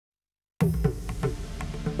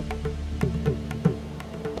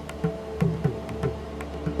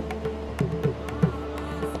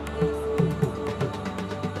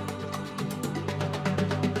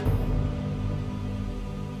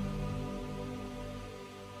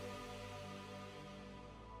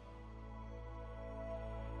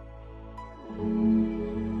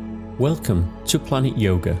Welcome to Planet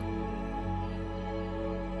Yoga.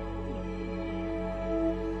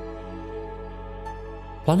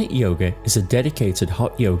 Planet Yoga is a dedicated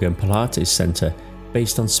hot yoga and Pilates centre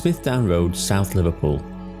based on Smithdown Road, South Liverpool.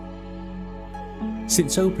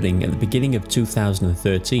 Since opening at the beginning of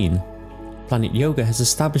 2013, Planet Yoga has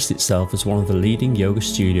established itself as one of the leading yoga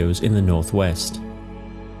studios in the Northwest.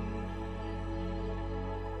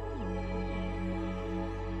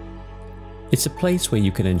 It's a place where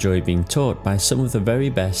you can enjoy being taught by some of the very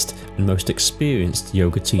best and most experienced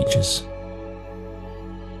yoga teachers.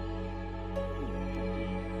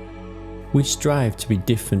 We strive to be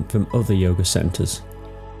different from other yoga centres,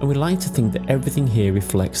 and we like to think that everything here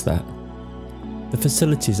reflects that. The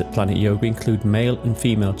facilities at Planet Yoga include male and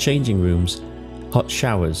female changing rooms, hot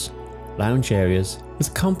showers, lounge areas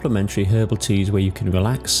with complimentary herbal teas where you can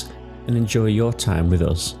relax and enjoy your time with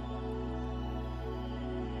us.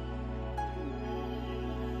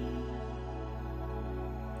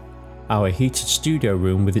 Our heated studio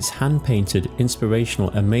room with its hand-painted, inspirational,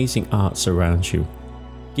 amazing art surrounds you,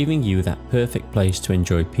 giving you that perfect place to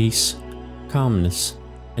enjoy peace, calmness,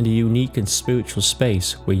 and a unique and spiritual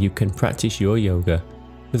space where you can practice your yoga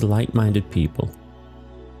with like-minded people.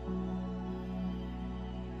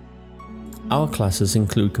 Our classes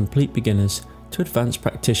include complete beginners to advanced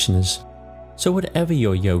practitioners, so whatever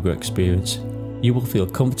your yoga experience, you will feel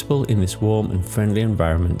comfortable in this warm and friendly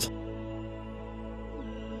environment.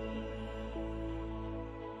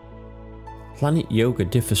 Planet Yoga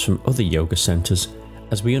differs from other yoga centres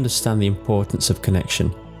as we understand the importance of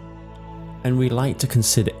connection, and we like to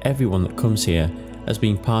consider everyone that comes here as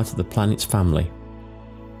being part of the Planet's family.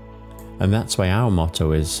 And that's why our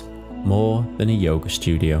motto is, more than a yoga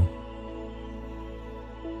studio.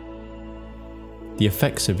 The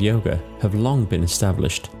effects of yoga have long been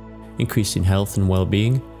established, increasing health and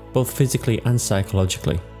well-being, both physically and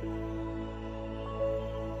psychologically.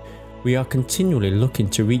 We are continually looking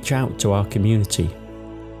to reach out to our community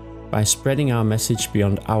by spreading our message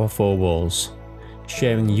beyond our four walls,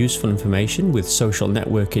 sharing useful information with social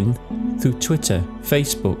networking through Twitter,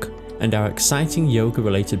 Facebook, and our exciting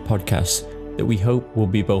yoga-related podcasts that we hope will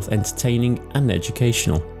be both entertaining and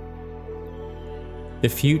educational. The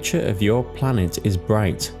future of your planet is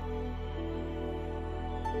bright,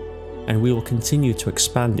 and we will continue to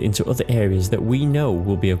expand into other areas that we know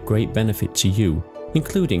will be of great benefit to you,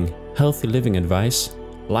 including healthy living advice,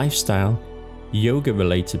 lifestyle,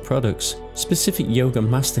 yoga-related products, specific yoga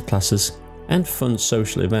masterclasses, and fun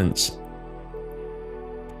social events.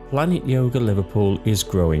 Planet Yoga Liverpool is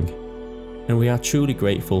growing, and we are truly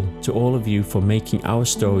grateful to all of you for making our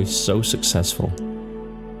stories so successful.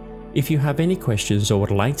 If you have any questions or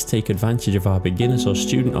would like to take advantage of our beginners or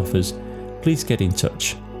student offers, please get in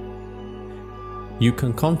touch. You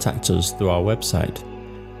can contact us through our website,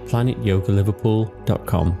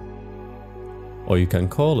 planetyogaliverpool.com, or you can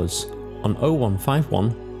call us on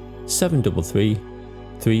 0151 733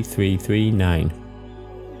 3339.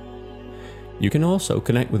 You can also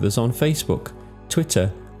connect with us on Facebook,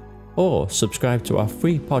 Twitter, or subscribe to our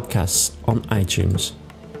free podcasts on iTunes.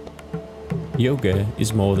 Yoga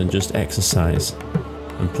is more than just exercise,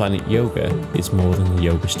 and Planet Yoga is more than a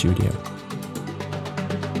yoga studio.